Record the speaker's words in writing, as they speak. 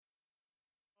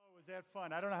Was that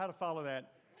fun? I don't know how to follow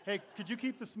that. Hey, could you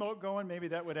keep the smoke going? Maybe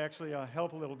that would actually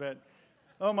help a little bit.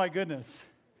 Oh, my goodness.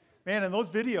 Man, and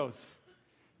those videos.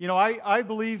 You know, I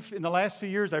believe in the last few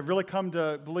years, I've really come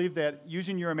to believe that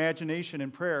using your imagination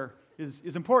in prayer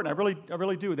is important. I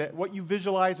really do. That what you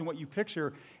visualize and what you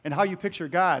picture and how you picture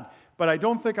God. But I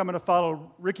don't think I'm going to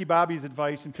follow Ricky Bobby's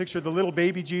advice and picture the little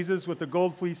baby Jesus with the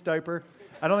gold fleece diaper.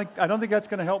 I don't think that's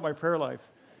going to help my prayer life.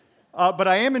 But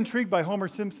I am intrigued by Homer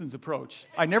Simpson's approach.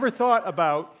 I never thought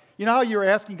about, you know how you're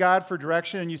asking God for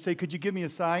direction and you say, could you give me a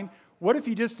sign? What if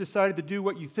he just decided to do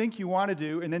what you think you want to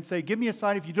do and then say, give me a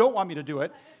sign if you don't want me to do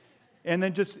it, and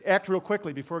then just act real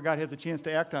quickly before God has a chance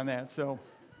to act on that.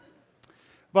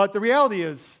 But the reality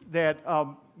is that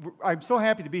I'm so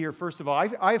happy to be here, first of all.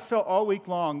 I felt all week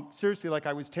long, seriously, like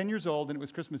I was 10 years old and it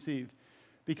was Christmas Eve,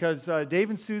 because Dave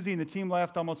and Susie and the team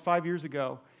left almost 5 years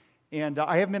ago. And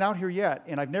I haven't been out here yet,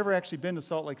 and I've never actually been to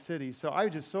Salt Lake City. So I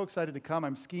was just so excited to come.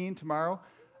 I'm skiing tomorrow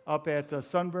up at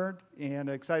Sunbird, and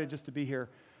excited just to be here.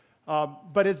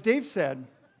 But as Dave said,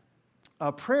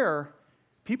 prayer,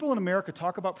 people in America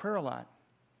talk about prayer a lot.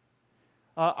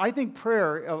 I think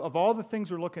prayer, of all the things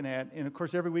we're looking at, and of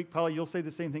course every week, probably you'll say the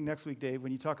same thing next week, Dave,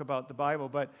 when you talk about the Bible,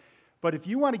 but if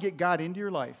you want to get God into your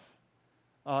life,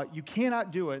 you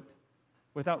cannot do it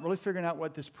without really figuring out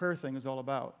what this prayer thing is all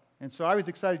about. And so I was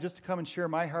excited just to come and share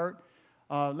my heart.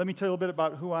 Let me tell you a little bit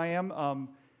about who I am.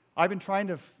 I've been trying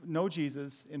to know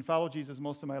Jesus and follow Jesus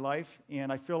most of my life,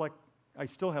 and I feel like I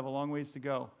still have a long ways to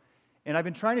go. And I've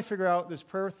been trying to figure out this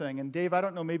prayer thing. And Dave, I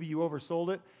don't know, maybe you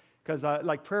oversold it, because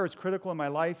prayer is critical in my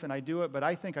life, and I do it, but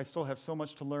I think I still have so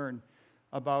much to learn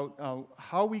about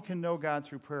how we can know God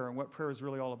through prayer and what prayer is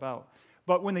really all about.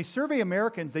 But when they survey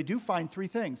Americans, they do find three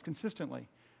things consistently.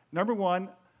 Number one,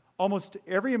 almost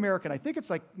every American, I think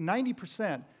it's like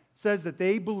 90%, says that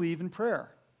they believe in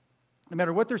prayer. No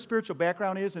matter what their spiritual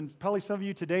background is, and probably some of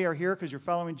you today are here because you're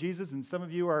following Jesus, and some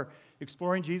of you are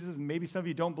exploring Jesus, and maybe some of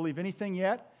you don't believe anything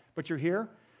yet, but you're here.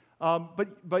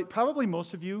 But probably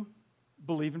most of you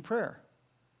believe in prayer.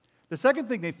 The second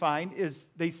thing they find is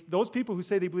those people who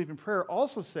say they believe in prayer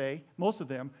also say, most of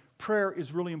them, prayer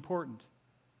is really important.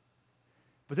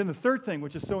 But then the third thing,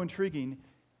 which is so intriguing,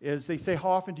 is they say, how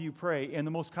often do you pray? And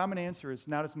the most common answer is,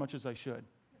 not as much as I should.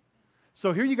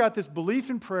 So here you got this belief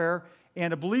in prayer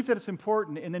and a belief that it's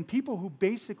important, and then people who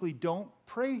basically don't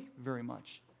pray very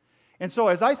much. And so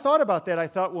as I thought about that, I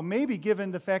thought, well, maybe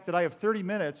given the fact that I have 30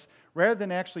 minutes, rather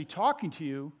than actually talking to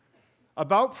you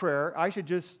about prayer, I should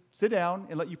just sit down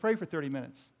and let you pray for 30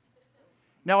 minutes.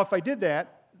 Now, if I did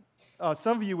that,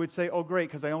 some of you would say, oh, great,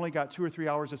 because I only got 2 or 3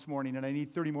 hours this morning and I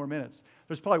need 30 more minutes.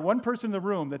 There's probably one person in the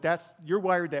room you're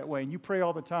wired that way and you pray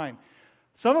all the time.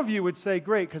 Some of you would say,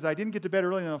 great, because I didn't get to bed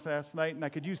early enough last night and I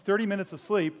could use 30 minutes of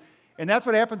sleep. And that's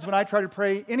what happens when I try to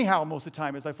pray anyhow most of the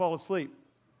time, as I fall asleep.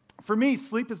 For me,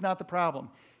 sleep is not the problem.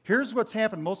 Here's what's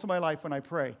happened most of my life when I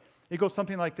pray. It goes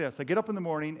something like this. I get up in the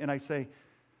morning and I say,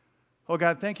 oh,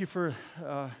 God, thank you for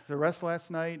the rest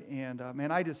last night. And,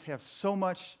 man, I just have so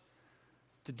much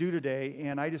to do today,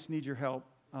 and I just need your help.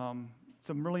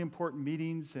 Some really important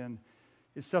meetings and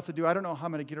it's stuff to do. I don't know how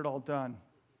I'm going to get it all done.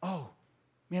 Oh,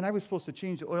 man, I was supposed to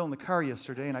change the oil in the car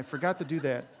yesterday, and I forgot to do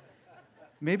that.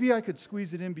 Maybe I could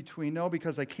squeeze it in between. No,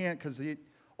 because I can't,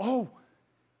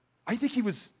 I think he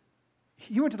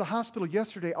went to the hospital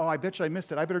yesterday. Oh, I bet you I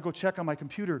missed it. I better go check on my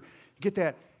computer, get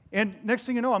that. And next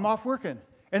thing you know, I'm off working.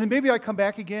 And then maybe I come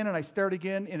back again and I start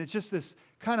again, and it's just this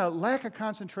kind of lack of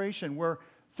concentration where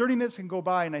 30 minutes can go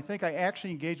by, and I think I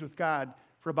actually engage with God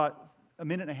for about a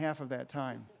minute and a half of that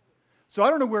time. So I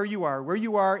don't know where you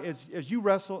are as you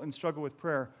wrestle and struggle with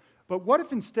prayer. But what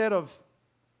if instead of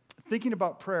thinking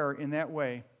about prayer in that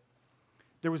way,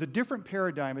 there was a different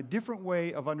paradigm, a different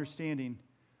way of understanding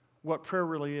what prayer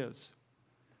really is?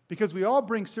 Because we all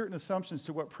bring certain assumptions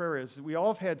to what prayer is. We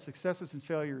all have had successes and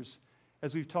failures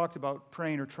as we've talked about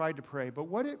praying or tried to pray. But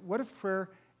what if prayer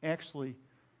actually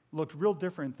looked real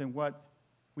different than what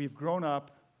we've grown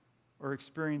up or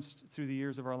experienced through the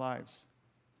years of our lives?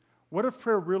 What if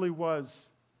prayer really was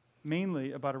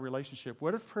mainly about a relationship?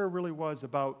 What if prayer really was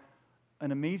about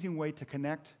an amazing way to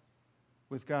connect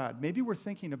with God? Maybe we're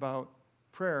thinking about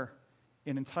prayer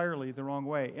in entirely the wrong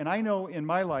way. And I know in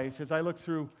my life, as I look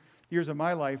through the years of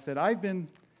my life, that I'd be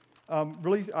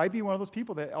one of those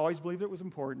people that always believed it was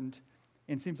important,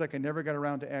 and it seems like I never got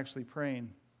around to actually praying.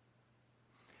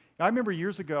 Now, I remember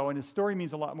years ago, and his story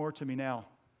means a lot more to me now,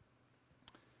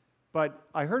 but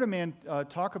I heard a man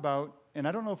talk about, and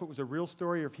I don't know if it was a real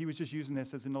story or if he was just using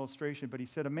this as an illustration, but he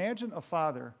said, imagine a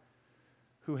father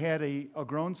who had a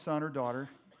grown son or daughter,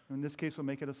 in this case we'll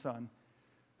make it a son,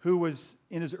 who was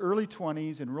in his early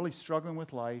 20s and really struggling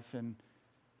with life and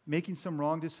making some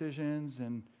wrong decisions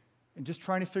and just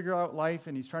trying to figure out life,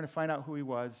 and he's trying to find out who he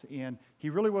was. And he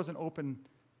really wasn't open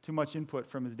to much input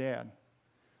from his dad.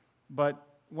 But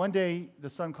one day, the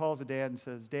son calls the dad and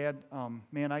says, Dad,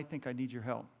 man, I think I need your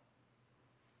help.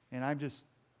 And I just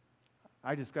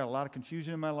got a lot of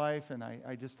confusion in my life, and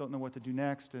I just don't know what to do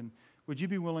next. And would you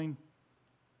be willing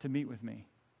to meet with me?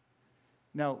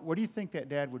 Now, what do you think that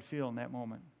dad would feel in that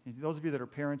moment? Those of you that are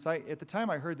parents, at the time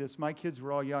I heard this, my kids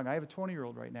were all young. I have a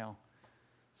 20-year-old right now.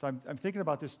 So I'm thinking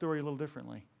about this story a little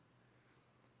differently.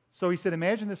 So he said,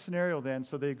 imagine this scenario then.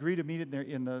 So they agree to meet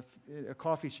in a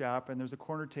coffee shop, and there's a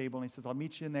corner table. And he says, I'll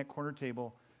meet you in that corner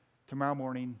table tomorrow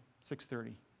morning,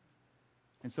 6:30.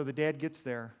 And so the dad gets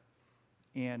there,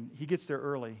 and he gets there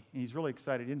early, and he's really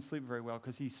excited. He didn't sleep very well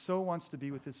because he so wants to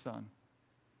be with his son.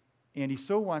 And he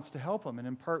so wants to help him and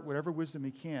impart whatever wisdom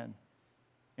he can.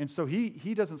 And so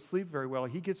he doesn't sleep very well.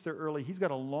 He gets there early. He's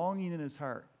got a longing in his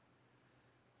heart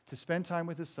to spend time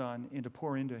with his son and to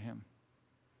pour into him.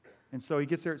 And so he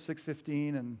gets there at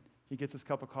 6:15, and he gets his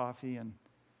cup of coffee, and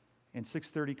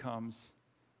 6:30 comes,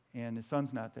 and his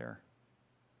son's not there.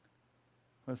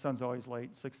 Well, the son's always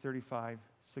late, 6:35,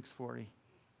 6:40.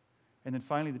 And then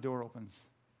finally the door opens,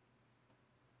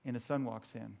 and his son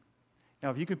walks in. Now,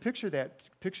 if you can picture that,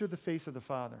 picture the face of the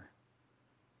father.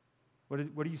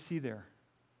 What do you see there?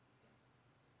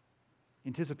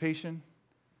 Anticipation,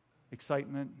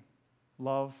 excitement,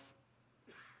 love,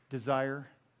 desire.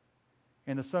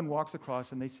 And the son walks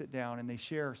across, and they sit down, and they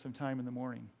share some time in the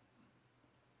morning.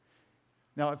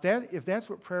 Now, if that's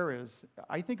what prayer is,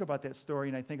 I think about that story,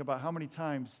 and I think about how many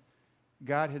times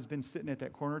God has been sitting at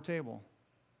that corner table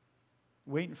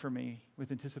waiting for me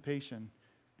with anticipation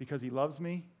because he loves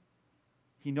me.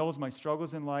 He knows my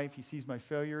struggles in life. He sees my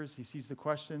failures. He sees the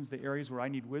questions, the areas where I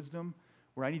need wisdom,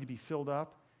 where I need to be filled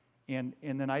up. And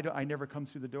then I never come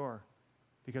through the door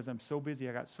because I'm so busy.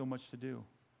 I got so much to do.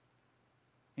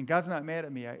 And God's not mad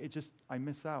at me. I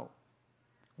miss out.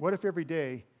 What if every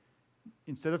day,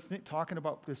 instead of talking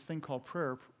about this thing called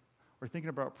prayer or thinking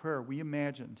about prayer, we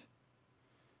imagined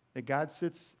that God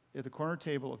sits at the corner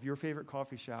table of your favorite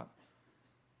coffee shop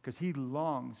because he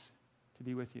longs to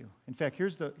be with you. In fact,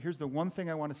 here's the one thing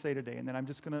I want to say today, and then I'm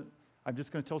just going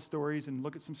to tell stories and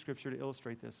look at some scripture to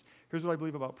illustrate this. Here's what I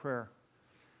believe about prayer.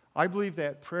 I believe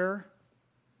that prayer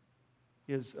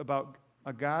is about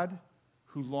a God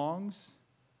who longs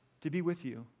to be with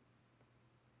you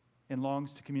and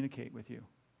longs to communicate with you.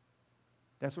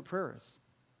 That's what prayer is.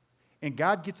 And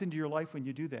God gets into your life when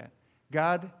you do that.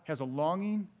 God has a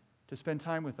longing to spend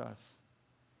time with us.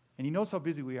 And he knows how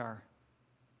busy we are.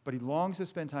 But he longs to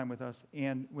spend time with us.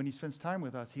 And when he spends time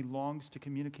with us, he longs to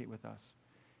communicate with us.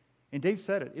 And Dave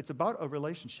said it. It's about a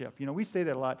relationship. You know, we say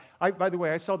that a lot. By the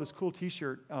way, I saw this cool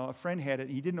T-shirt. A friend had it.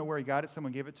 He didn't know where he got it.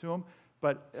 Someone gave it to him.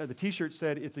 But the T-shirt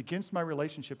said, it's against my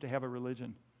relationship to have a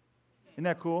religion. Isn't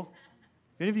that cool?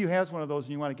 If any of you has one of those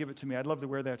and you want to give it to me, I'd love to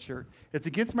wear that shirt. It's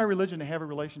against my religion to have a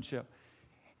relationship.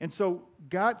 And so,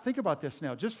 God, think about this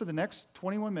now. Just for the next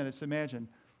 21 minutes, imagine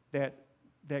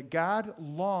that God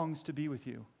longs to be with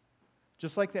you.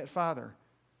 Just like that father,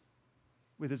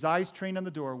 with his eyes trained on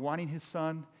the door, wanting his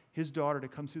son, his daughter to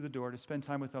come through the door to spend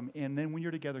time with them. And then when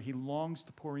you're together, he longs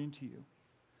to pour into you.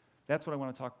 That's what I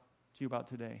want to talk to you about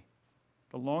today.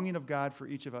 The longing of God for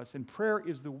each of us. And prayer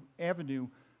is the avenue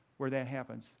where that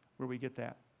happens, where we get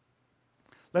that.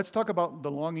 Let's talk about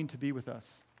the longing to be with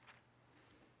us.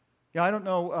 Yeah, I don't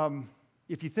know,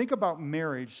 if you think about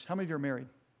marriage, how many of you are married?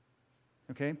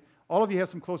 Okay? All of you have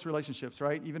some close relationships,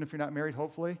 right? Even if you're not married,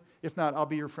 hopefully. If not, I'll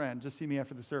be your friend. Just see me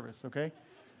after the service, okay?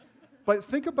 But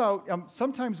think about,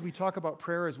 sometimes we talk about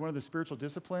prayer as one of the spiritual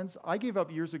disciplines. I gave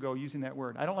up years ago using that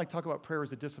word. I don't like to talk about prayer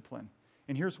as a discipline.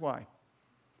 And here's why.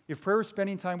 If prayer is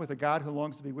spending time with a God who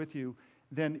longs to be with you,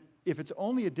 then if it's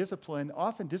only a discipline,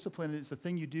 often discipline is the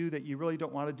thing you do that you really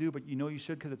don't want to do, but you know you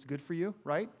should because it's good for you,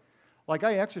 right? Like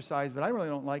I exercise, but I really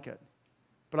don't like it.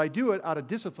 But I do it out of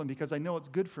discipline because I know it's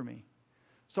good for me.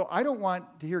 So I don't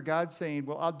want to hear God saying,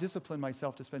 well, I'll discipline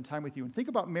myself to spend time with you. And think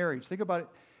about marriage. Think about it.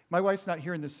 My wife's not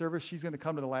here in this service. She's going to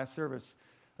come to the last service.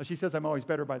 She says I'm always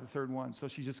better by the third one, so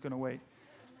she's just going to wait.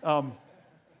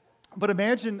 But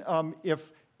imagine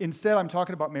if instead I'm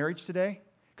talking about marriage today.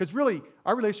 Because really,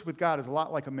 our relationship with God is a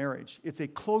lot like a marriage. It's a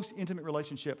close, intimate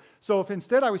relationship. So if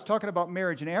instead I was talking about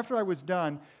marriage, and after I was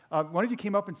done, one of you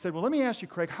came up and said, well, let me ask you,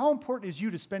 Craig, how important is you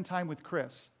to spend time with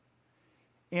Chris?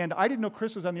 And I didn't know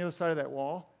Chris was on the other side of that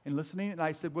wall and listening. And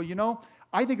I said, well, you know,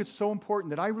 I think it's so important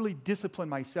that I really discipline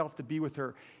myself to be with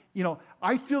her. You know,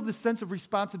 I feel this sense of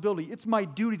responsibility. It's my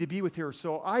duty to be with her.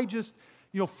 So I just,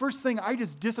 first thing, I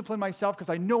just discipline myself because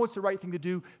I know it's the right thing to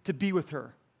do to be with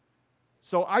her.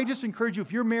 So I just encourage you,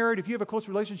 if you're married, if you have a close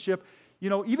relationship,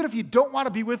 even if you don't want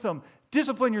to be with them,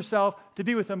 discipline yourself to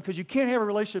be with them, because you can't have a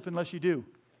relationship unless you do.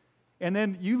 And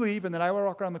then you leave, and then I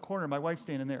walk around the corner, and my wife's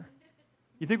standing there.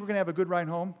 You think we're going to have a good ride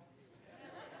home?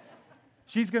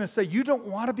 She's going to say, you don't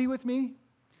want to be with me?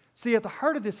 See, at the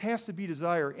heart of this has to be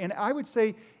desire. And I would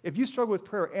say, if you struggle with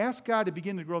prayer, ask God to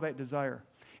begin to grow that desire.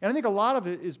 And I think a lot of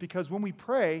it is because when we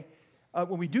pray,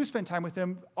 when we do spend time with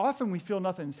Him, often we feel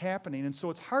nothing's happening. And so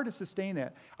it's hard to sustain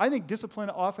that. I think discipline,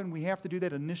 often we have to do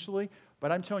that initially.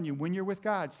 But I'm telling you, when you're with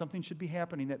God, something should be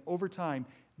happening that over time,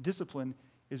 discipline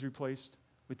is replaced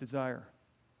with desire.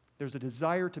 There's a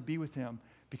desire to be with Him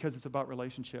because it's about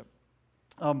relationship.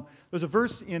 There's a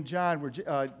verse in John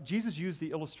where Jesus used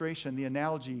the illustration, the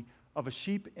analogy of a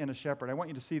sheep and a shepherd. I want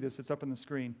you to see this. It's up on the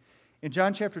screen. In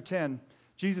John chapter 10,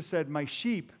 Jesus said, my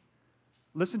sheep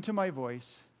listen to my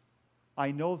voice.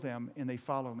 I know them, and they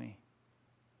follow me.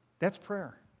 That's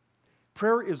prayer.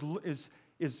 Prayer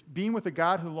is being with a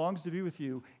God who longs to be with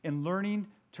you and learning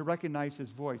to recognize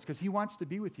His voice, because He wants to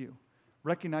be with you,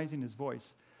 recognizing His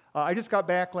voice. I just got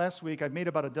back last week. I've made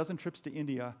about a dozen trips to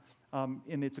India,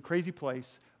 and it's a crazy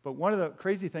place. But one of the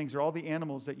crazy things are all the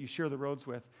animals that you share the roads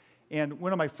with. And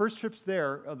one of my first trips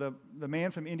there, the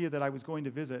man from India that I was going to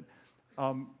visit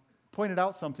pointed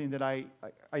out something that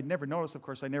I'd never noticed. Of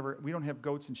course, we don't have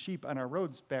goats and sheep on our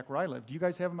roads back where I live. Do you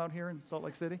guys have them out here in Salt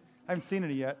Lake City? I haven't seen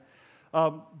any yet.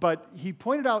 But he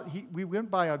pointed out, we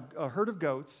went by a herd of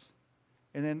goats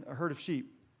and then a herd of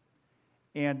sheep.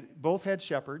 And both had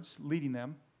shepherds leading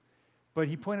them. But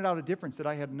he pointed out a difference that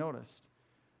I hadn't noticed.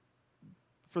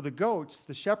 For the goats,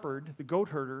 the shepherd, the goat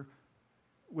herder,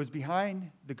 was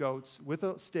behind the goats with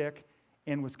a stick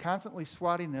and was constantly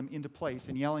swatting them into place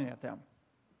and yelling at them.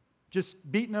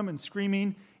 Just beating them and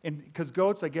screaming, and because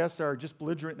goats, I guess, are just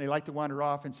belligerent and they like to wander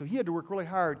off, and so he had to work really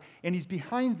hard, and he's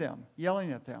behind them,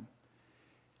 yelling at them.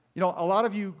 A lot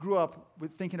of you grew up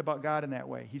with thinking about God in that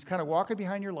way. He's kind of walking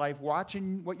behind your life,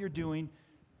 watching what you're doing.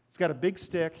 He's got a big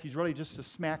stick. He's ready just to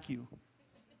smack you.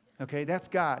 Okay, that's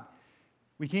God.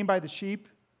 We came by the sheep.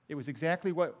 It was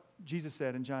exactly what Jesus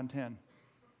said in John 10.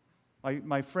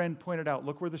 My friend pointed out,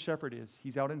 look where the shepherd is.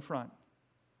 He's out in front.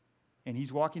 And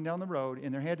he's walking down the road,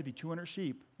 and there had to be 200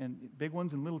 sheep, and big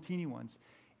ones and little teeny ones.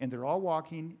 And they're all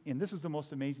walking, and this was the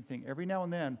most amazing thing. Every now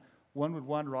and then, one would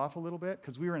wander off a little bit,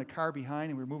 because we were in a car behind,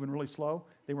 and we were moving really slow.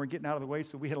 They weren't getting out of the way,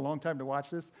 so we had a long time to watch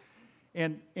this.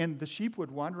 And the sheep would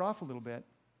wander off a little bit.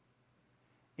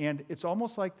 And it's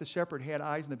almost like the shepherd had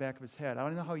eyes in the back of his head. I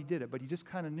don't know how he did it, but he just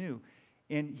kind of knew.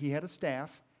 And he had a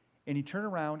staff, and he'd turn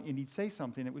around, and he'd say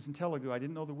something. It was in Telugu. I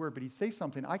didn't know the word, but he'd say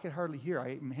something. I could hardly hear.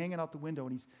 I'm hanging out the window,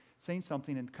 and he's saying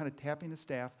something and kind of tapping the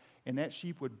staff, and that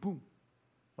sheep would, boom,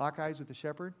 lock eyes with the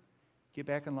shepherd, get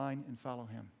back in line, and follow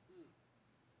him.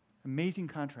 Amazing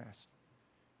contrast.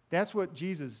 That's what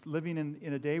Jesus, living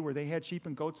in a day where they had sheep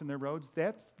and goats in their roads,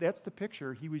 that's the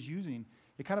picture he was using.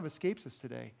 It kind of escapes us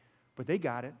today. But they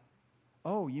got it.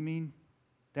 Oh, you mean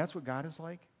that's what God is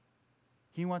like?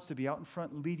 He wants to be out in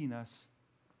front leading us.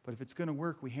 But if it's going to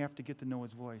work, we have to get to know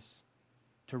His voice,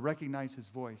 to recognize His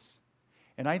voice.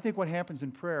 And I think what happens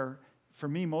in prayer, for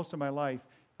me, most of my life,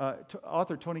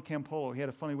 author Tony Campolo, he had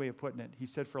a funny way of putting it. He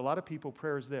said, for a lot of people,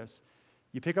 prayer is this.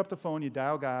 You pick up the phone, you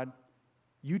dial God,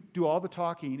 you do all the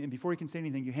talking, and before you can say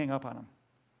anything, you hang up on Him.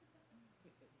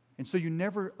 And so you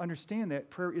never understand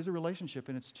that prayer is a relationship,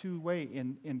 and it's two-way,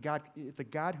 and God, it's a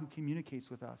God who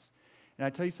communicates with us. And I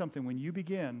tell you something, when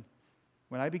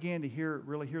I began to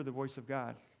really hear the voice of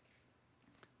God,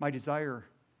 my desire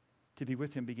to be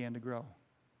with Him began to grow.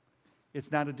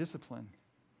 It's not a discipline.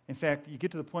 In fact, you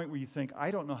get to the point where you think, I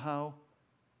don't know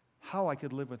how I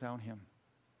could live without Him,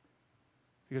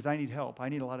 because I need help. I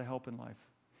need a lot of help in life.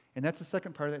 And that's the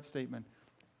second part of that statement.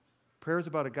 Prayer is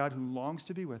about a God who longs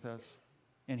to be with us,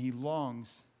 and He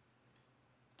longs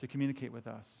to communicate with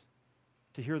us,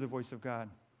 to hear the voice of God.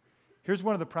 Here's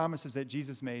one of the promises that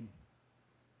Jesus made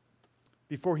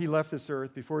before He left this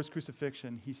earth, before His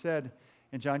crucifixion. He said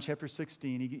in John chapter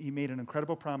 16, He made an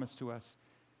incredible promise to us.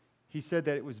 He said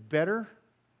that it was better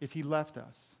if He left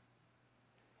us.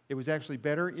 It was actually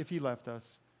better if He left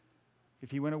us,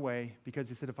 if He went away, because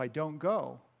He said, if I don't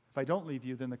leave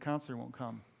you, then the counselor won't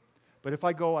come. But if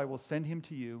I go, I will send him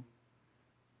to you.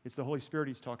 It's the Holy Spirit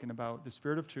He's talking about, the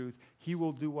Spirit of truth. He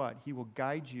will do what? He will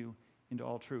guide you into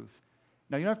all truth.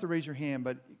 Now, you don't have to raise your hand,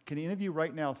 but can any of you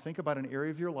right now think about an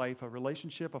area of your life, a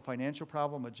relationship, a financial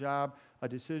problem, a job, a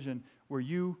decision, where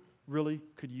you really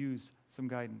could use some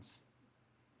guidance?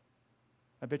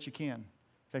 I bet you can. In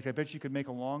fact, I bet you could make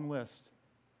a long list.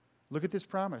 Look at this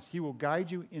promise. He will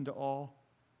guide you into all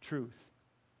truth.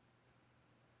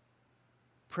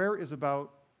 Prayer is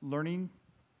about learning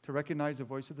to recognize the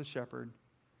voice of the shepherd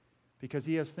because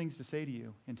he has things to say to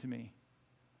you and to me.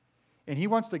 And he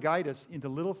wants to guide us into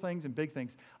little things and big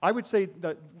things. I would say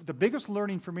that the biggest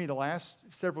learning for me the last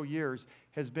several years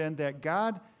has been that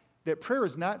that prayer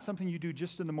is not something you do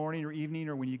just in the morning or evening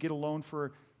or when you get alone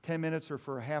for 10 minutes or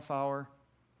for a half hour,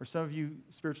 or some of you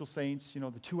spiritual saints, the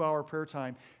 2-hour prayer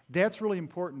time. That's really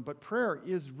important, but prayer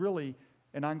is really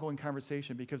an ongoing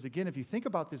conversation because, again, if you think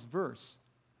about this verse,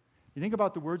 you think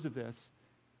about the words of this,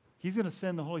 he's going to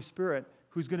send the Holy Spirit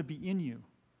who's going to be in you.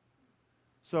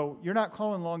 So you're not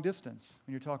calling long distance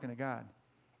when you're talking to God.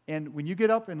 And when you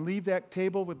get up and leave that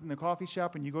table in the coffee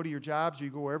shop and you go to your jobs or you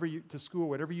go to school,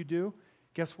 whatever you do,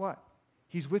 guess what?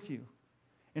 He's with you.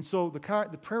 And so the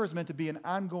prayer is meant to be an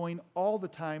ongoing,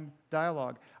 all-the-time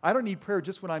dialogue. I don't need prayer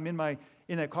just when I'm in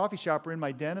that coffee shop or in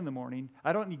my den in the morning.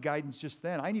 I don't need guidance just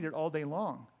then. I need it all day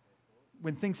long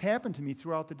when things happen to me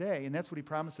throughout the day, and that's what he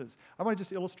promises. I want to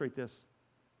just illustrate this.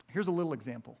 Here's a little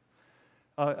example.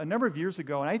 A number of years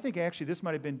ago, and I think actually this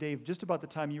might have been, Dave, just about the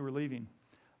time you were leaving,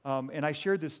 and I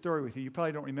shared this story with you. You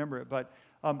probably don't remember it, but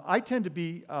I tend to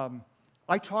be,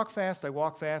 I talk fast, I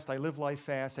walk fast, I live life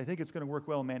fast. I think it's going to work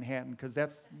well in Manhattan because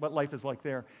that's what life is like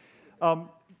there.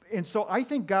 And so I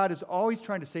think God is always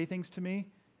trying to say things to me,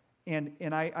 and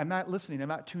I'm not listening, I'm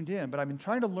not tuned in, but I've been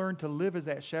trying to learn to live as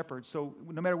that shepherd. So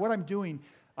no matter what I'm doing,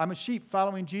 I'm a sheep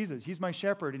following Jesus. He's my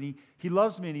shepherd, and he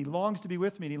loves me, and he longs to be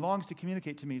with me, and he longs to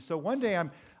communicate to me. So one day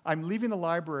I'm leaving the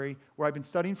library where I've been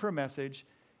studying for a message,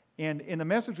 and the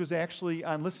message was actually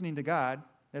on listening to God.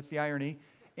 That's the irony.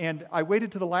 And I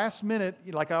waited to the last minute,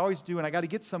 like I always do, and I got to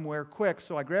get somewhere quick.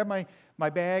 So I grabbed my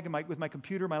bag and with my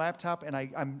computer, my laptop, and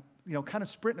I'm kind of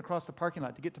sprinting across the parking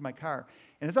lot to get to my car.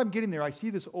 And as I'm getting there, I see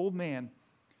this old man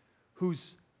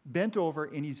who's bent over,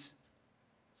 and he's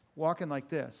walking like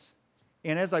this.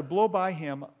 And as I blow by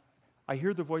him, I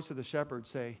hear the voice of the shepherd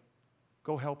say,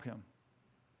 "Go help him."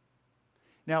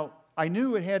 Now, I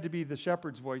knew it had to be the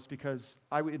shepherd's voice because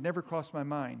it never crossed my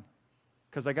mind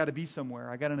because I got to be somewhere.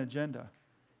 I got an agenda.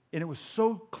 And it was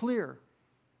so clear.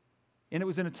 And it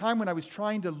was in a time when I was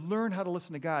trying to learn how to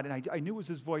listen to God, and I knew it was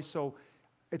his voice, so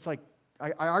it's like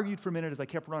I argued for a minute as I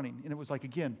kept running, and it was like,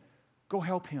 again, go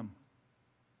help him.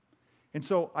 And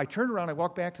so I turned around, I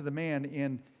walked back to the man,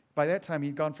 and by that time,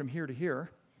 he'd gone from here to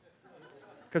here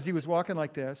because he was walking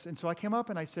like this. And so I came up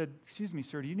and I said, "Excuse me,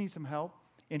 sir, do you need some help?"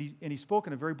 And he spoke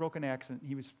in a very broken accent.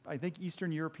 He was, I think,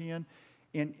 Eastern European.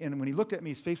 And when he looked at me,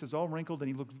 his face was all wrinkled, and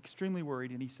he looked extremely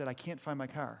worried. And he said, "I can't find my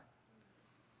car."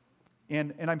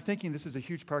 And I'm thinking, this is a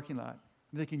huge parking lot.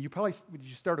 I'm thinking, did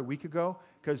you start a week ago?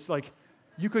 Because,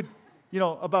 you could,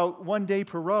 about 1 day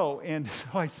per row. And so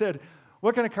I said,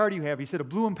 "What kind of car do you have?" He said, "A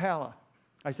blue Impala."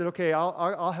 I said, "Okay,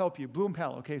 I'll help you. Blue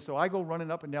Impala." Okay, so I go running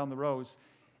up and down the rows,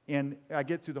 and I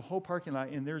get through the whole parking lot,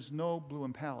 and there's no Blue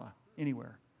Impala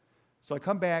anywhere. So I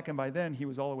come back, and by then he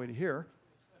was all the way to here,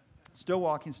 still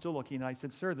walking, still looking. And I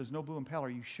said, "Sir, there's no Blue Impala. Are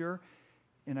you sure?"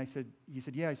 And he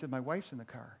said, "Yeah." I said, "My wife's in the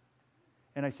car."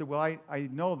 And I said, "Well, I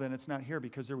know then it's not here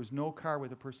because there was no car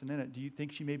with a person in it. Do you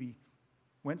think she maybe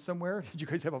went somewhere? Did you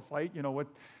guys have a fight? What?"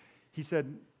 He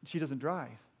said, "She doesn't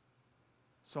drive."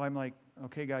 So I'm like,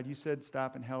 "Okay, God, you said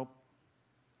stop and help.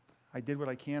 I did what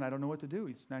I can. I don't know what to do.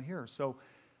 He's not here." So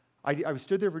I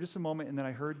stood there for just a moment, and then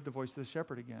I heard the voice of the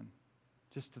shepherd again.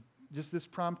 Just this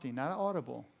prompting, not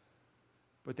audible,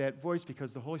 but that voice,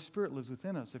 because the Holy Spirit lives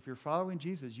within us. If you're following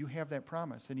Jesus, you have that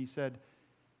promise. And he said,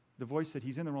 the voice said,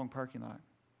 he's in the wrong parking lot.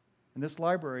 And this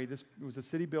library, it was a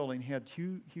city building, had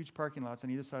huge parking lots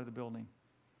on either side of the building.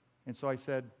 And so I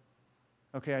said,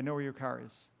 "Okay, I know where your car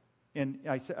is." And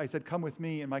I said, "Come with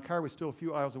me." And my car was still a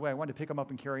few aisles away. I wanted to pick him up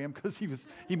and carry him because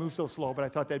he moved so slow, but I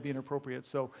thought that'd be inappropriate.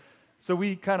 So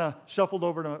we kind of shuffled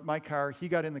over to my car. He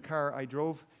got in the car. I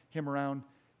drove him around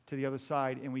to the other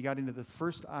side, and we got into the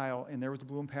first aisle, and there was the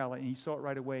Blue Impala, and he saw it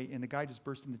right away, and the guy just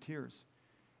burst into tears.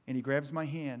 And he grabs my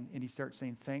hand, and he starts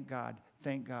saying, "Thank God,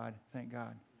 thank God, thank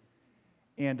God."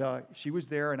 And she was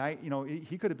there, and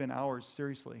he could have been hours,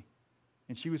 seriously.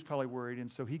 And she was probably worried, and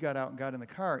so he got out and got in the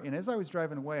car. And as I was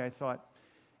driving away, I thought,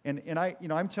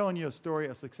 I'm telling you a story,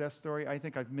 a success story. I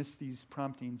think I've missed these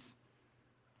promptings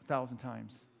 1,000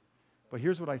 times. But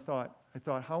here's what I thought. I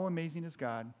thought, how amazing is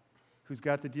God, who's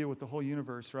got to deal with the whole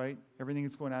universe, right? Everything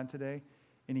that's going on today.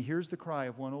 And he hears the cry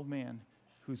of one old man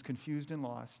who's confused and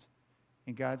lost.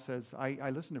 And God says, I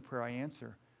listen to prayer, I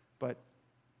answer. But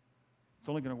it's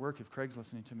only going to work if Craig's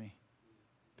listening to me,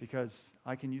 because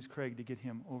I can use Craig to get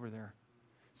him over there.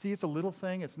 See, it's a little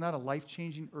thing. It's not a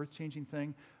life-changing, earth-changing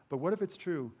thing. But what if it's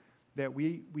true that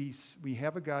we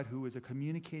have a God who is a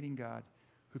communicating God,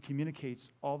 who communicates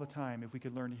all the time if we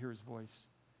could learn to hear his voice?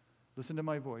 Listen to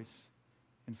my voice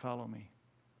and follow me.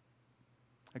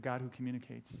 a God who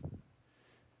communicates.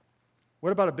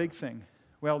 What about a big thing?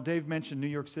 Well, Dave mentioned New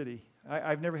York City.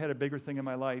 I've never had a bigger thing in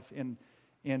my life.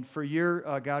 And for a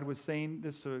year, God was saying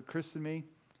this to Chris and me,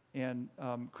 and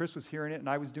Chris was hearing it, and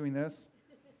I was doing this.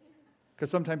 Because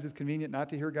sometimes it's convenient not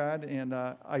to hear God. And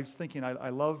I was thinking, I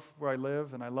love where I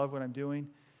live, and I love what I'm doing.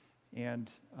 And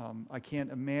I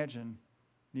can't imagine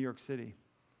New York City.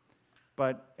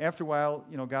 But after a while,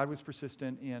 God was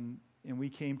persistent, and we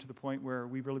came to the point where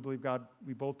we both believe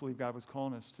God was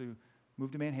calling us to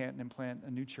move to Manhattan and plant a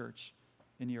new church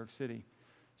in New York City.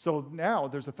 So now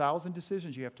there's 1,000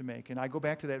 decisions you have to make. And I go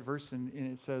back to that verse, and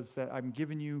it says that I'm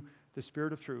giving you the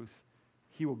Spirit of truth.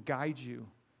 He will guide you.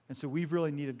 And so we've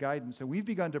really needed guidance. And we've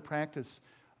begun to practice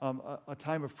a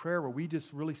time of prayer where we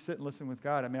just really sit and listen with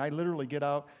God. I mean, I literally get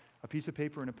out a piece of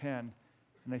paper and a pen,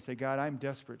 and I say, God, I'm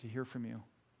desperate to hear from you.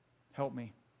 Help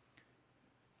me.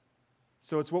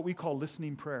 So it's what we call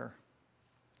listening prayer.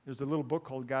 There's a little book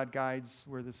called God Guides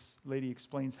where this lady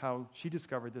explains how she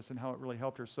discovered this and how it really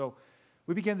helped her. So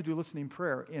we began to do listening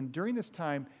prayer. And during this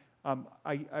time,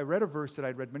 I read a verse that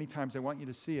I'd read many times. I want you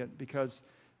to see it because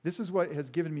this is what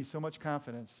has given me so much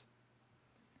confidence.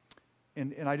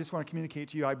 And I just want to communicate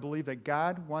to you, I believe that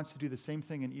God wants to do the same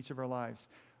thing in each of our lives.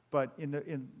 But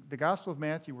in the Gospel of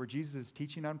Matthew, where Jesus is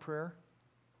teaching on prayer,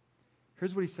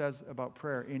 here's what he says about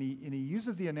prayer. And he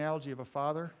uses the analogy of a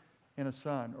father and a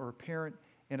son, or a parent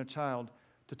and a child,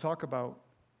 to talk about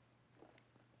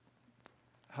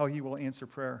how he will answer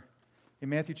prayer. In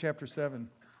Matthew chapter 7,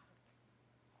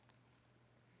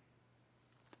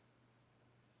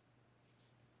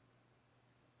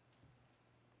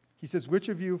 he says, which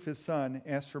of you, if his son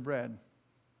asks for bread,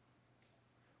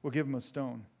 will give him a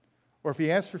stone? Or if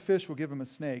he asks for fish, will give him a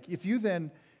snake? If you then,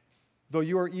 though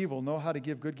you are evil, know how to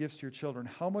give good gifts to your children,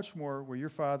 how much more will your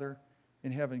Father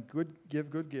in heaven give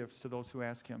good gifts to those who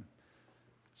ask him?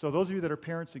 So those of you that are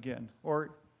parents again,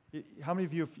 or how many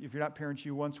of you, if you're not parents,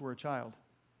 you once were a child?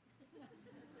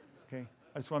 Okay,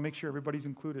 I just want to make sure everybody's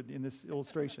included in this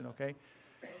illustration, okay?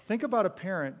 Think about a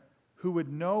parent who would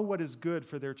know what is good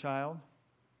for their child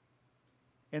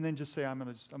and then just say, I'm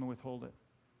going to withhold it.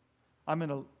 I'm going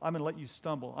to let you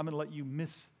stumble. I'm going to let you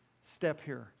misstep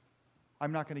here.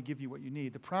 I'm not going to give you what you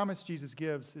need. The promise Jesus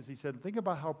gives is, he said, think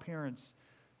about how parents,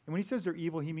 and when he says they're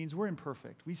evil, he means we're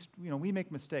imperfect. We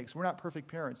make mistakes. We're not perfect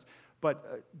parents.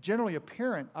 But generally, a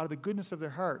parent, out of the goodness of their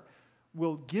heart,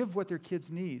 will give what their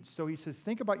kids need. So he says,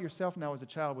 think about yourself now as a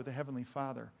child with a heavenly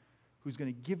Father who's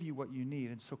going to give you what you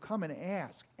need. And so come and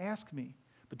ask. Ask me.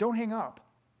 But don't hang up.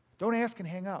 Don't ask and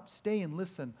hang up. Stay and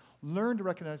listen. Learn to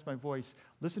recognize my voice.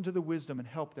 Listen to the wisdom and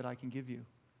help that I can give you.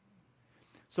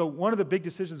 So one of the big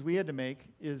decisions we had to make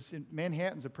is,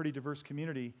 Manhattan's a pretty diverse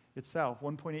community itself,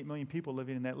 1.8 million people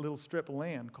living in that little strip of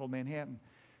land called Manhattan.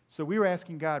 So we were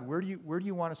asking God, where do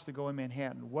you want us to go in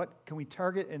Manhattan? What can we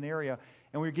target an area?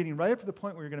 And we were getting right up to the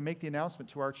point where we were going to make the announcement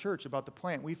to our church about the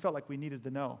plant. We felt like we needed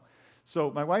to know. So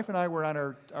my wife and I were on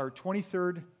our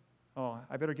 23rd,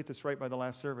 I better get this right by the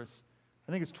last service.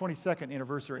 I think it's 22nd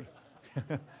anniversary.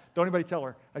 Don't anybody tell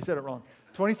her. I said it wrong.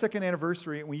 22nd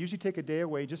anniversary, and we usually take a day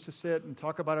away just to sit and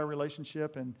talk about our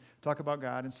relationship and talk about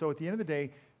God. And so at the end of the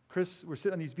day, Chris, we're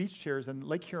sitting on these beach chairs in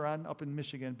Lake Huron up in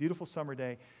Michigan, beautiful summer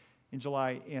day in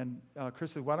July. And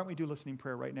Chris said, why don't we do listening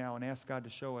prayer right now and ask God to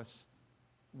show us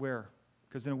where?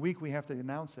 Because in a week we have to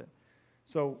announce it.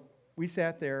 So we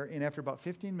sat there, and after about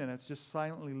 15 minutes, just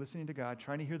silently listening to God,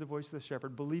 trying to hear the voice of the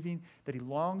shepherd, believing that he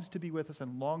longs to be with us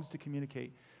and longs to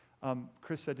communicate.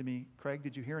 Chris said to me, Craig,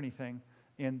 did you hear anything?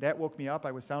 And that woke me up.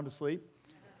 I was sound asleep.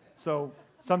 So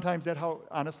sometimes that's how,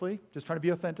 honestly, just trying to be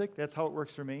authentic, that's how it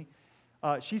works for me.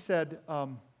 She said,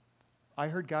 I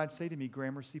heard God say to me,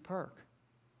 Gramercy Park.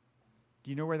 Do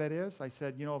you know where that is? I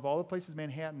said, of all the places in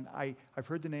Manhattan, I've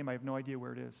heard the name. I have no idea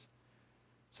where it is.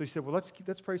 So she said, well,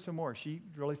 let's pray some more. She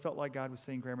really felt like God was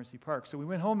saying Gramercy Park. So we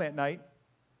went home that night,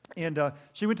 and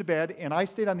she went to bed, and I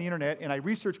stayed on the internet, and I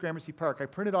researched Gramercy Park. I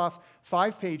printed off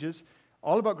 5 pages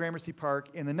all about Gramercy Park,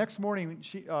 and the next morning,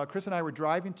 Chris and I were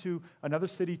driving to another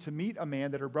city to meet a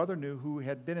man that her brother knew who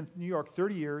had been in New York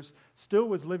 30 years, still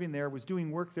was living there, was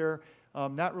doing work there,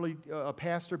 not really a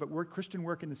pastor, but Christian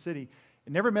work in the city.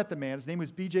 I never met the man. His name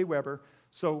was B.J. Weber.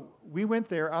 So we went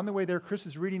there. On the way there, Chris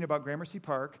is reading about Gramercy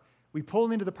Park. We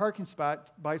pulled into the parking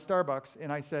spot by Starbucks,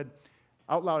 and I said,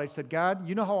 out loud, I said, God,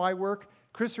 you know how I work?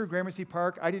 Chris heard Gramercy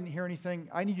Park. I didn't hear anything.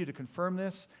 I need you to confirm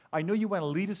this. I know you want to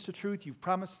lead us to truth. You've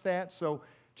promised that, so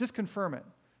just confirm it.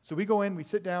 So we go in. We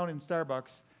sit down in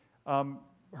Starbucks.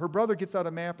 Her brother gets out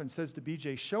a map and says to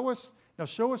BJ, show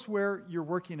us where you're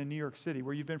working in New York City,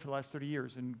 where you've been for the last 30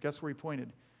 years. And guess where he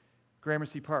pointed?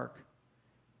 Gramercy Park.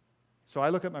 So I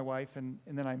look at my wife, and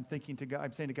then I'm thinking to God,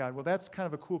 I'm saying to God, well, that's kind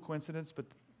of a cool coincidence, but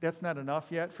that's not enough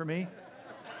yet for me.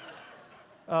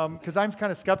 Because I'm kind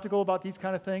of skeptical about these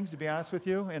kind of things, to be honest with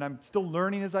you, and I'm still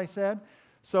learning, as I said.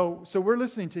 So we're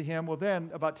listening to him. Well,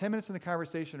 then, about 10 minutes in the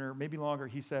conversation, or maybe longer,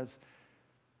 he says,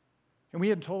 and we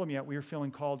hadn't told him yet, we were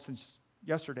feeling called since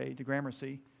yesterday to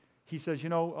Gramercy. He says,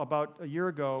 about a year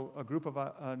ago, a group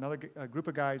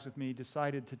of guys with me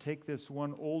decided to take this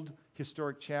one old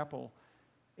historic chapel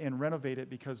and renovate it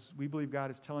because we believe God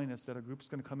is telling us that a group is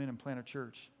going to come in and plant a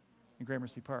church in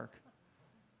Gramercy Park.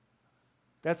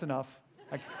 That's enough.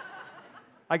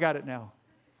 I got it now.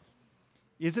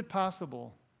 Is it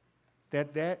possible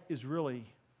that is really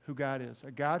who God is?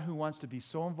 A God who wants to be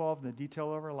so involved in the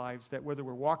detail of our lives that whether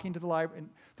we're walking to the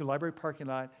library parking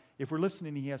lot, if we're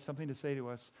listening, he has something to say to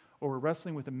us, or we're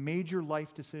wrestling with a major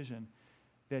life decision,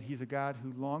 that he's a God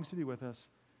who longs to be with us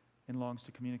and longs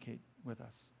to communicate with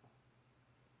us.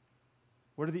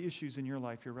 What are the issues in your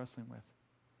life you're wrestling with?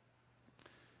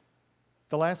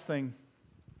 The last thing,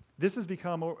 this has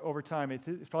become over time,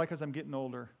 it's probably because I'm getting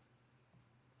older,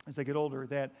 as I get older,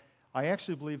 that I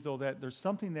actually believe, though, that there's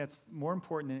something that's more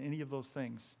important than any of those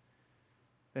things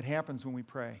that happens when we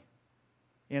pray.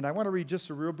 And I want to read just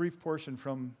a real brief portion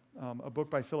from a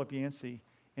book by Philip Yancey,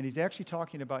 and he's actually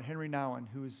talking about Henry Nouwen,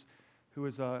 who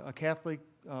is a Catholic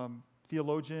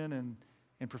theologian and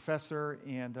professor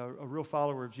and a real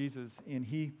follower of Jesus. And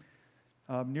he,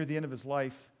 near the end of his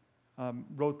life,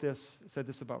 said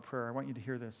this about prayer. I want you to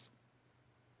hear this.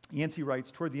 Yancey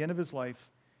writes, toward the end of his life,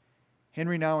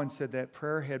 Henry Nouwen said that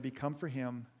prayer had become for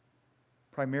him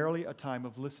primarily a time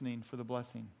of listening for the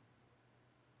blessing.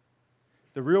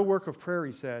 The real work of prayer,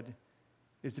 he said,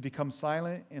 is to become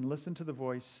silent and listen to the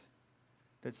voice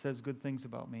that says good things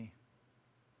about me.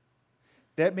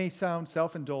 That may sound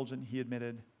self-indulgent, he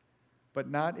admitted, but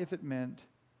not if it meant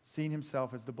seeing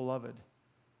himself as the beloved,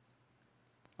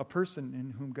 a person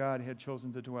in whom God had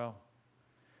chosen to dwell.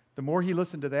 The more he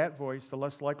listened to that voice, the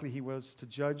less likely he was to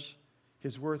judge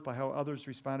his worth by how others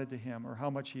responded to him or how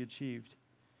much he achieved.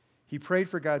 He prayed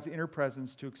for God's inner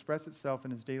presence to express itself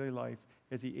in his daily life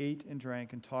as he ate and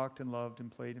drank and talked and loved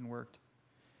and played and worked.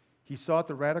 He sought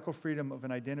the radical freedom of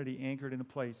an identity anchored in a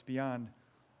place beyond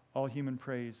all human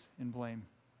praise and blame.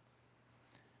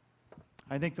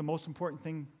 I think the most important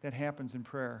thing that happens in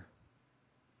prayer,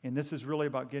 and this is really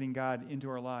about getting God into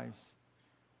our lives,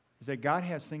 is that God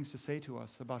has things to say to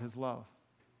us about his love.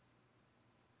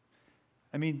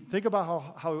 I mean, think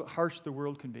about how harsh the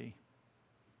world can be.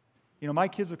 My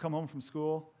kids have come home from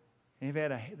school, and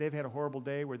they've had a horrible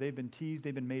day where they've been teased,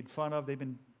 they've been made fun of, they've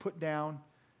been put down,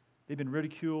 they've been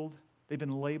ridiculed, they've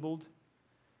been labeled.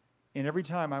 And every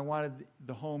time I wanted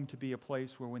the home to be a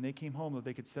place where when they came home, that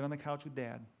they could sit on the couch with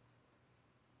Dad.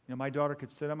 My daughter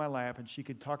could sit on my lap, and she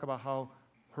could talk about how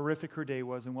horrific her day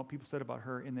was and what people said about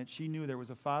her, and that she knew there was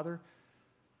a Father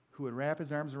who would wrap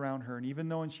his arms around her, and even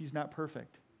knowing she's not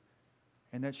perfect,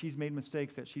 and that she's made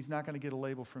mistakes, that she's not going to get a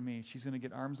label from me. She's going to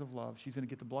get arms of love. She's going to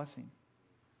get the blessing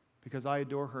because I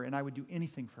adore her, and I would do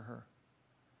anything for her.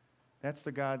 That's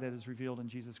the God that is revealed in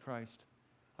Jesus Christ,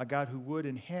 a God who would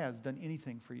and has done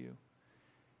anything for you.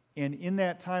 And in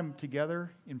that time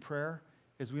together in prayer,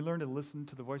 as we learn to listen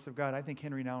to the voice of God, I think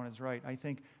Henry Nouwen is right. I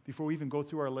think before we even go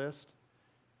through our list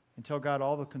and tell God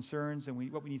all the concerns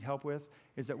and what we need help with,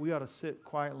 is that we ought to sit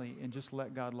quietly and just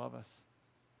let God love us.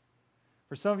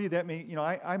 For some of you, that may,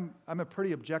 I'm a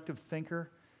pretty objective thinker.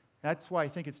 That's why I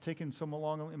think it's taken so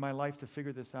long in my life to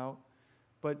figure this out.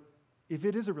 But if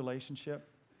it is a relationship,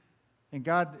 and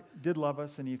God did love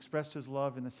us, and he expressed his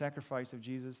love in the sacrifice of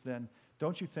Jesus, then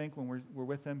don't you think when we're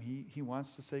with him, he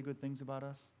wants to say good things about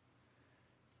us?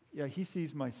 Yeah, he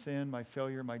sees my sin, my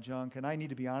failure, my junk, and I need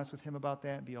to be honest with him about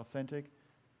that and be authentic.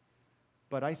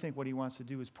 But I think what he wants to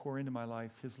do is pour into my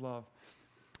life his love.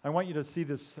 I want you to see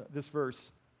this verse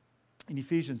in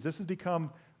Ephesians. This has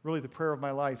become really the prayer of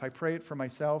my life. I pray it for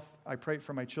myself. I pray it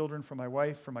for my children, for my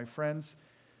wife, for my friends.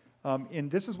 And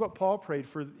this is what Paul prayed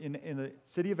for in the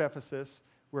city of Ephesus,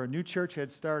 where a new church had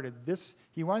started.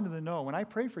 He wanted them to know, when I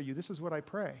pray for you, this is what I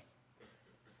pray.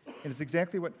 And it's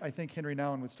exactly what I think Henry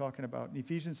Nouwen was talking about. In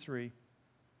Ephesians 3,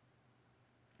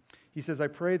 he says, I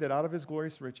pray that out of his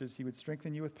glorious riches he would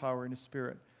strengthen you with power in his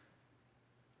Spirit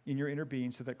in your inner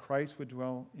being, so that Christ would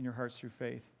dwell in your hearts through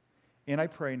faith. And I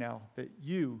pray now that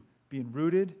you, being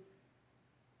rooted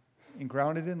and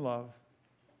grounded in love,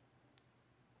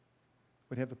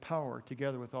 would have the power,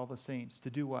 together with all the saints,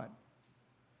 to do what?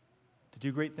 To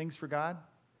do great things for God?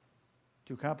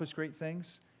 To accomplish great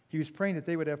things? He was praying that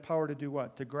they would have power to do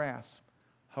what? To grasp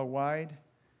how wide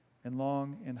and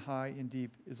long and high and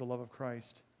deep is the love of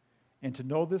Christ, and to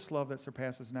know this love that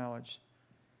surpasses knowledge,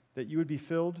 that you would be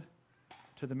filled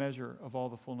to the measure of all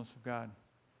the fullness of God.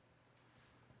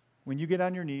 When you get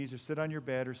on your knees or sit on your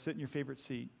bed or sit in your favorite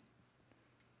seat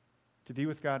to be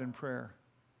with God in prayer,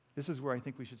 this is where I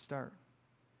think we should start.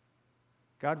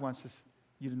 God wants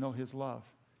you to know his love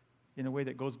in a way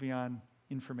that goes beyond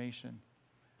information.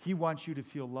 He wants you to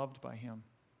feel loved by him.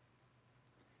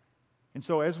 And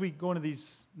so as we go into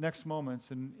these next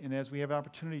moments and as we have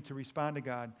opportunity to respond to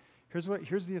God,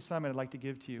 here's the assignment I'd like to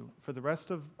give to you. For the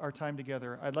rest of our time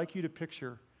together, I'd like you to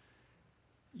picture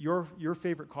your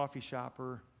favorite coffee shop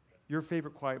or your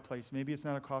favorite quiet place. Maybe it's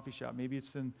not a coffee shop. Maybe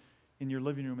it's in your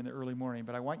living room in the early morning.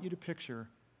 But I want you to picture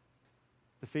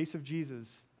the face of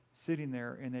Jesus sitting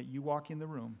there and that you walk in the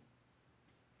room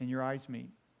and your eyes meet.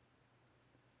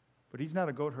 But he's not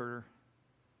a goat herder.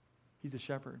 He's a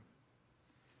shepherd.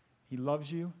 He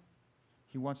loves you.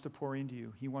 He wants to pour into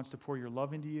you. He wants to pour your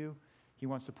love into you. He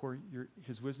wants to pour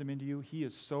his wisdom into you. He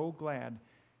is so glad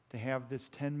to have this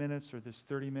 10 minutes or this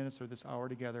 30 minutes or this hour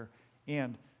together.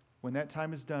 And when that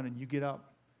time is done and you get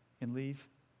up and leave,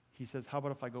 he says, how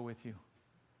about if I go with you?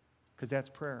 Because that's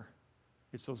prayer.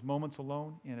 It's those moments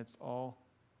alone, and it's all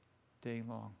day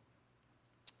long.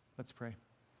 Let's pray.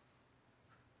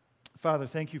 Father,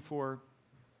 thank you for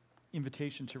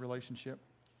invitation to relationship.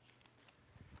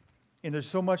 And there's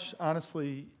so much,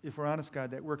 honestly, if we're honest,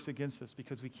 God, that works against us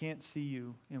because we can't see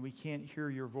you and we can't hear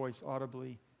your voice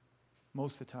audibly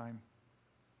most of the time.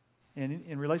 And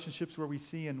in relationships where we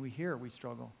see and we hear, we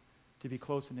struggle to be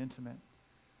close and intimate.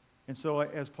 And so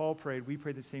as Paul prayed, we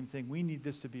pray the same thing. We need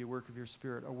this to be a work of your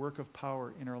Spirit, a work of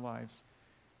power in our lives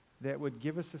that would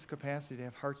give us this capacity to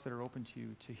have hearts that are open to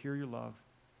you, to hear your love,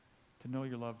 to know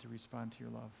your love, to respond to your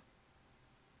love.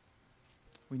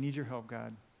 We need your help,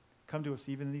 God. Come to us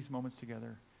even in these moments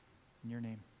together. In your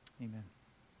name, amen.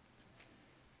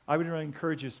 I would really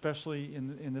encourage you, especially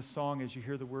in this song, as you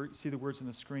hear see the words on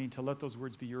the screen, to let those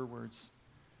words be your words.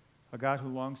 A God who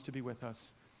longs to be with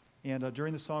us. And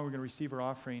during the song, we're going to receive our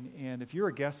offering. And if you're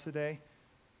a guest today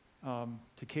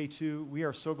to K2, we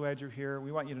are so glad you're here.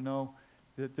 We want you to know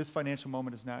that this financial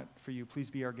moment is not for you. Please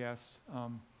be our guests.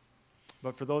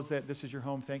 But for those that this is your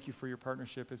home, thank you for your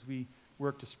partnership as we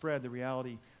work to spread the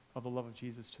reality of the love of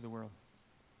Jesus to the world.